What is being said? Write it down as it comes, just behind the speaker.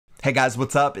Hey guys,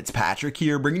 what's up? It's Patrick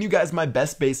here, bringing you guys my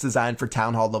best base design for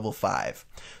Town Hall level 5.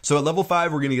 So at level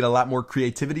 5, we're going to get a lot more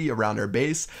creativity around our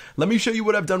base. Let me show you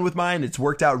what I've done with mine. It's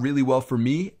worked out really well for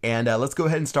me, and let's go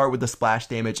ahead and start with the splash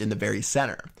damage in the very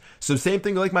center. So same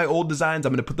thing like my old designs,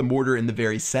 I'm going to put the mortar in the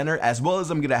very center, as well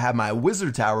as I'm going to have my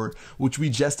wizard tower, which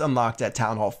we just unlocked at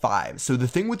Town Hall 5. So the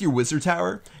thing with your wizard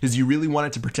tower is you really want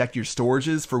it to protect your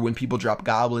storages for when people drop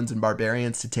goblins and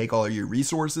barbarians to take all of your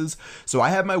resources. So I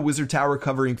have my wizard tower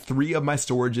covering 3 of my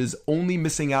storages, only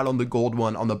missing out on the gold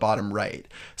one on the bottom right.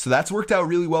 So that's worked out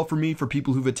really well for me for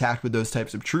people who've attacked with those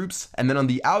types of troops. And then on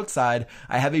the outside,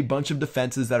 I have a bunch of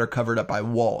defenses that are covered up by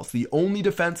walls. The only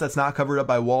defense that's not covered up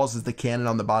by walls is the cannon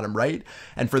on the bottom right.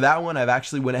 And for that one, I've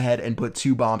actually went ahead and put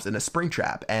 2 bombs in a spring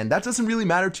trap. And that doesn't really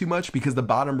matter too much because the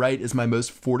bottom right is my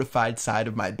most fortified side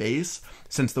of my base,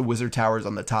 since the wizard tower is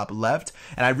on the top left.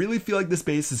 And I really feel like this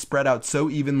base is spread out so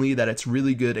evenly that it's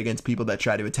really good against people that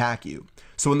try to attack you.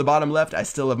 So in the bottom left, I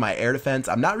still have my air defense.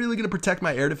 I'm not really going to protect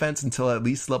my air defense until at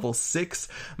least level 6.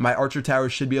 My archer tower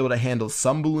should be able to handle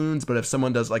some balloons, but if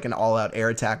someone does like an all-out air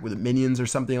attack with minions or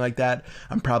something like that,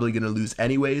 I'm probably going to lose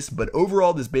anyways. But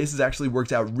overall, this base has actually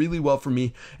worked out really well for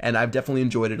me, and I've definitely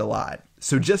enjoyed it a lot.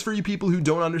 So just for you people who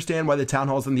don't understand why the town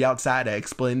hall's on the outside, I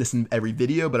explain this in every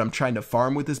video, but I'm trying to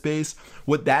farm with this base.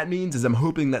 What that means is I'm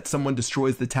hoping that someone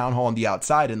destroys the town hall on the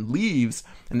outside and leaves,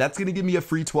 and that's going to give me a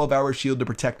free 12-hour shield to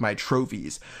protect my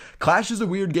trophies. Clash is a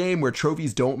weird game where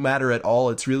trophies don't matter at all.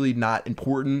 It's really not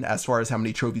important as far as how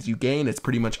many trophies you gain. It's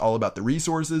pretty much all about the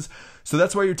resources. So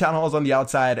that's why your town hall is on the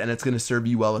outside, and it's going to serve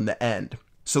you well in the end.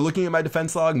 So looking at my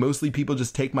defense log, mostly people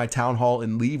just take my town hall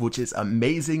and leave, which is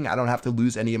amazing. I don't have to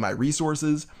lose any of my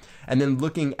resources. And then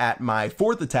looking at my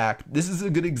 4th attack, this is a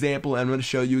good example, and I'm going to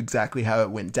show you exactly how it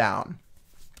went down.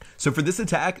 So for this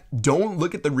attack, don't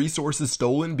look at the resources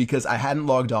stolen because I hadn't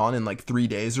logged on in like 3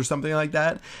 days or something like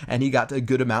that, and he got a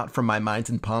good amount from my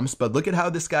mines and pumps. But look at how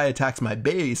this guy attacks my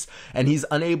base, and he's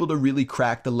unable to really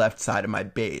crack the left side of my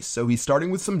base. So he's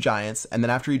starting with some giants, and then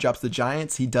after he drops the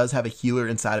giants, he does have a healer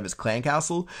inside of his clan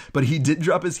castle, but he did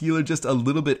drop his healer just a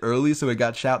little bit early, so it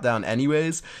got shot down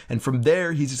anyways. And from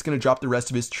there, he's just going to drop the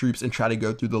rest of his troops and try to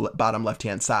go through the bottom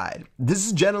left-hand side. This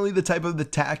is generally the type of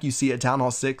attack you see at Town Hall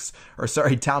 6, or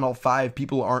sorry, Town Hall 5.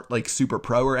 People aren't like super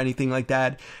pro or anything like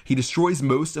that. He destroys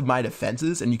most of my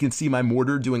defenses, and you can see my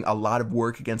mortar doing a lot of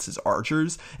work against his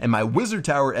archers, and my wizard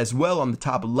tower as well on the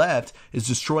top left is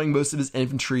destroying most of his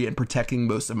infantry and protecting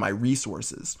most of my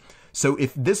resources. So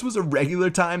if this was a regular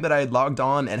time that I had logged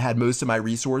on and had most of my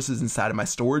resources inside of my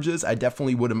storages, I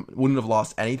definitely wouldn't have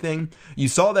lost anything. You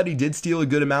saw that he did steal a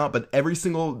good amount, but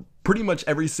pretty much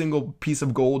every single piece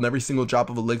of gold and every single drop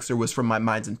of elixir was from my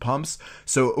mines and pumps.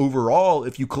 So overall,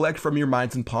 if you collect from your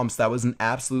mines and pumps, that was an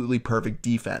absolutely perfect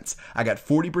defense. I got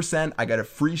 40%, I got a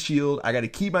free shield, I got to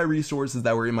keep my resources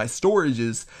that were in my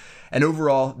storages, and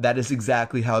overall, that is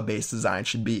exactly how a base design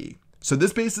should be. So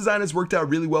this base design has worked out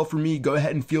really well for me. Go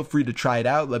ahead and feel free to try it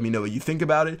out. Let me know what you think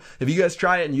about it. If you guys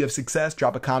try it and you have success,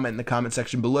 drop a comment in the comment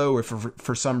section below. Or if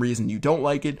for some reason you don't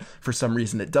like it, for some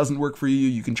reason it doesn't work for you,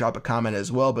 you can drop a comment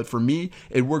as well. But for me,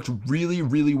 it worked really,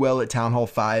 really well at Town Hall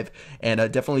 5, and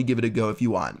definitely give it a go if you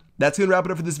want. That's going to wrap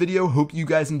it up for this video. Hope you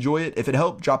guys enjoy it. If it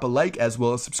helped, drop a like as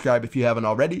well as subscribe if you haven't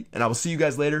already. And I will see you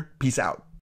guys later. Peace out.